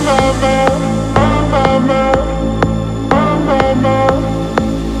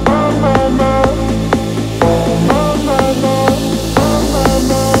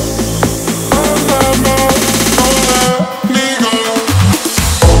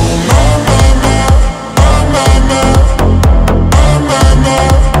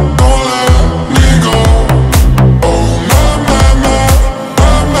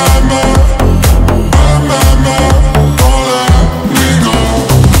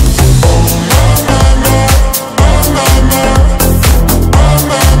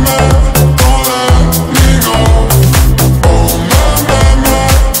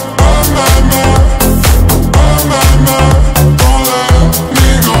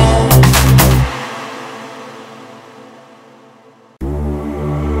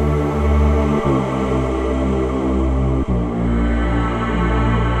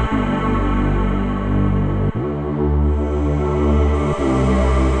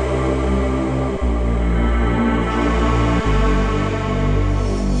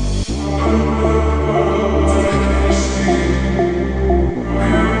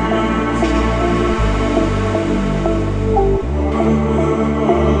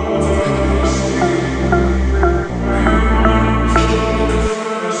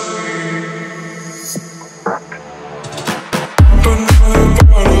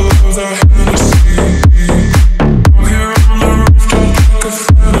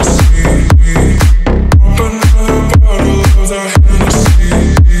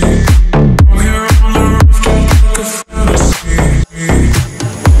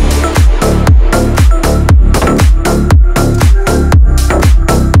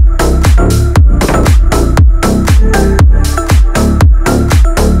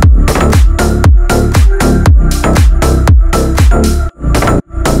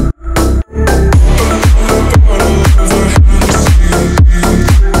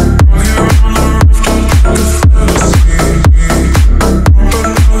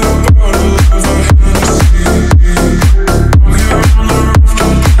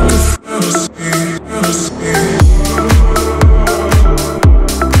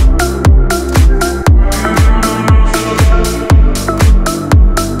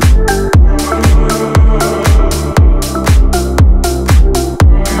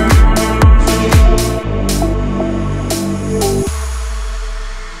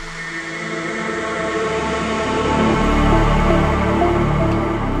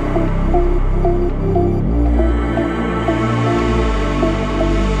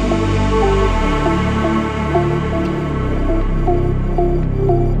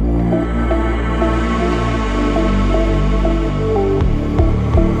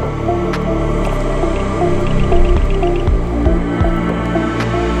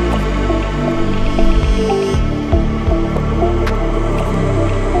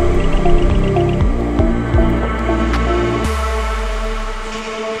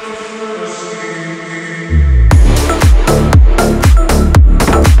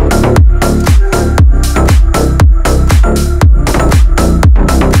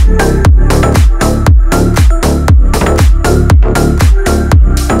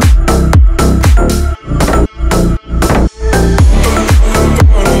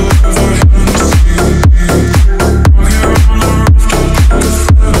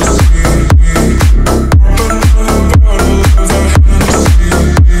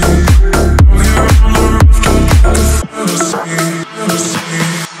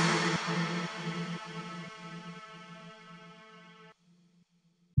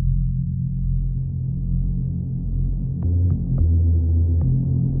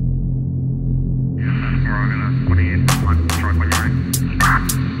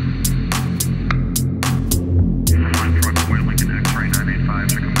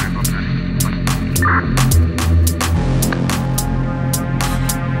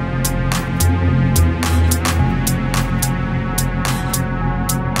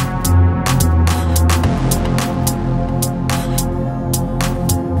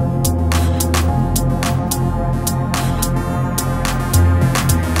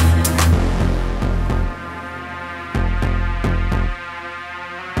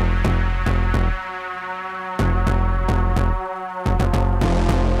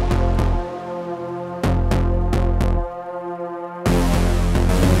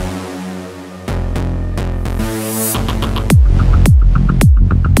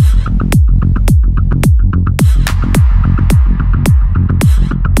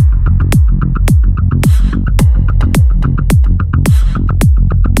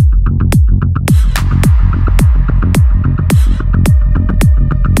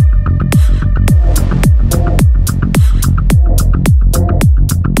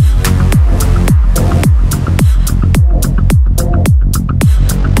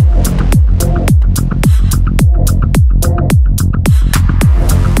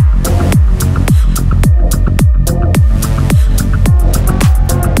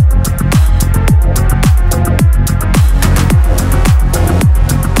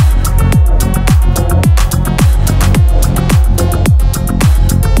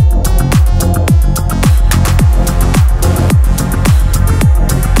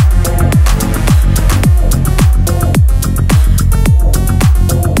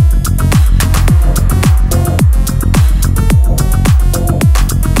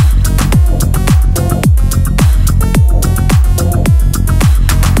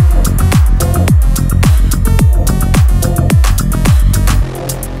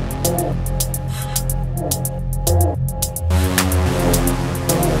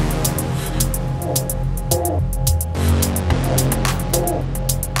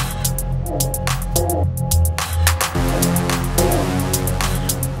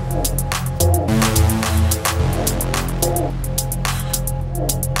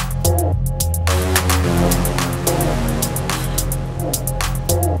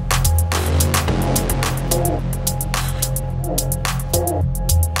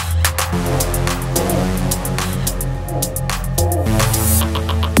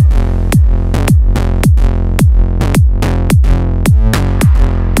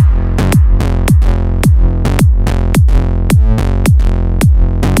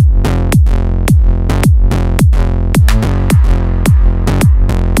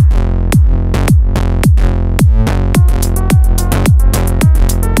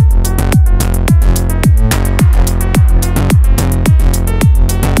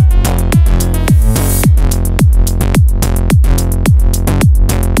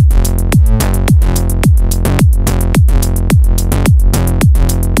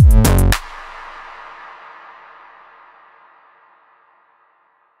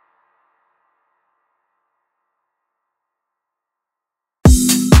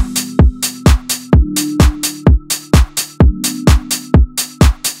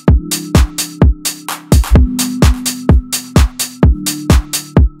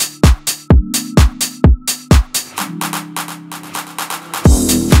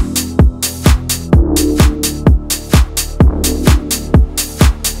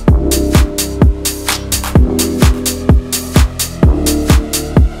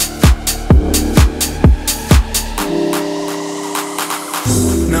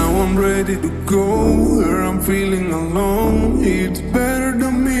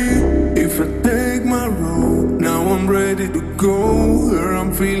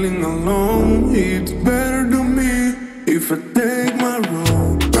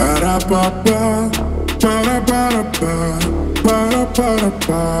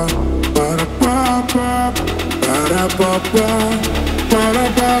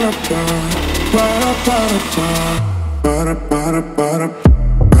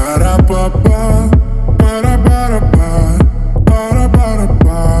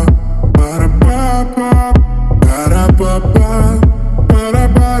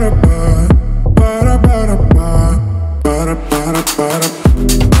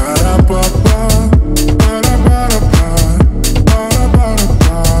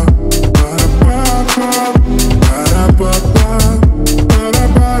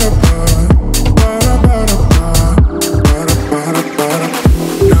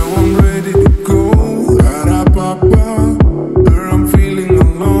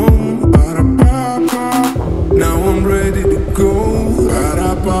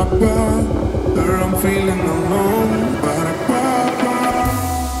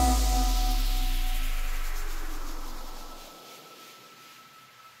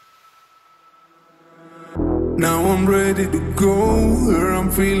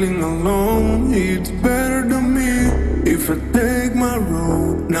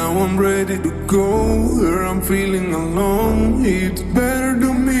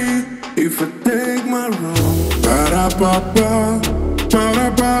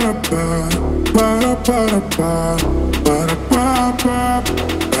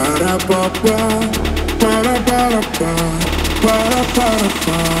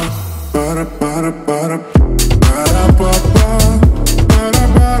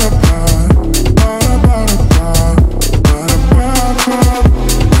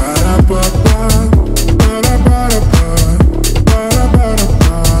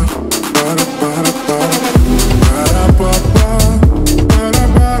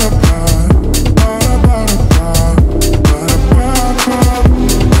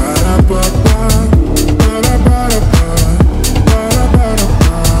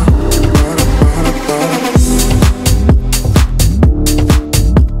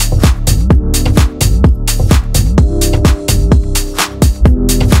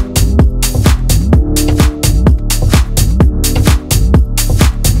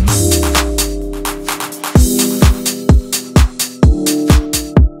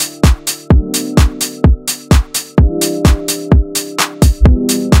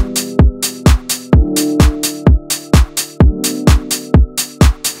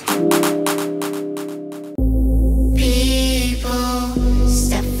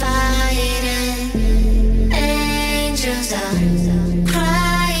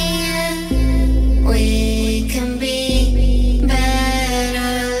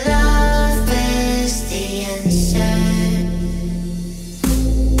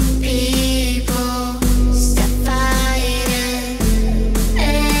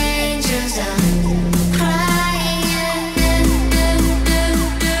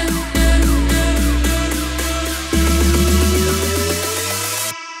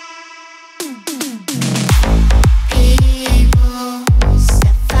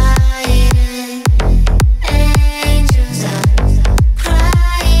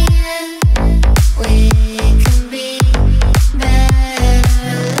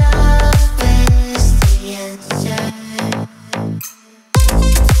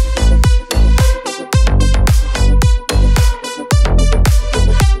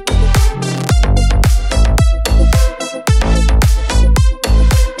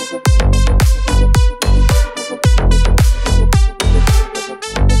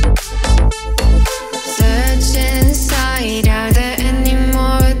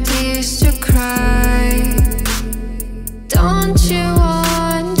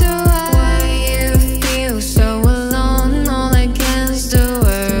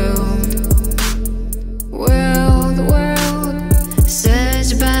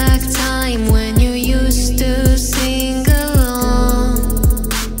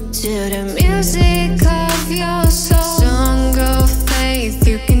 to me.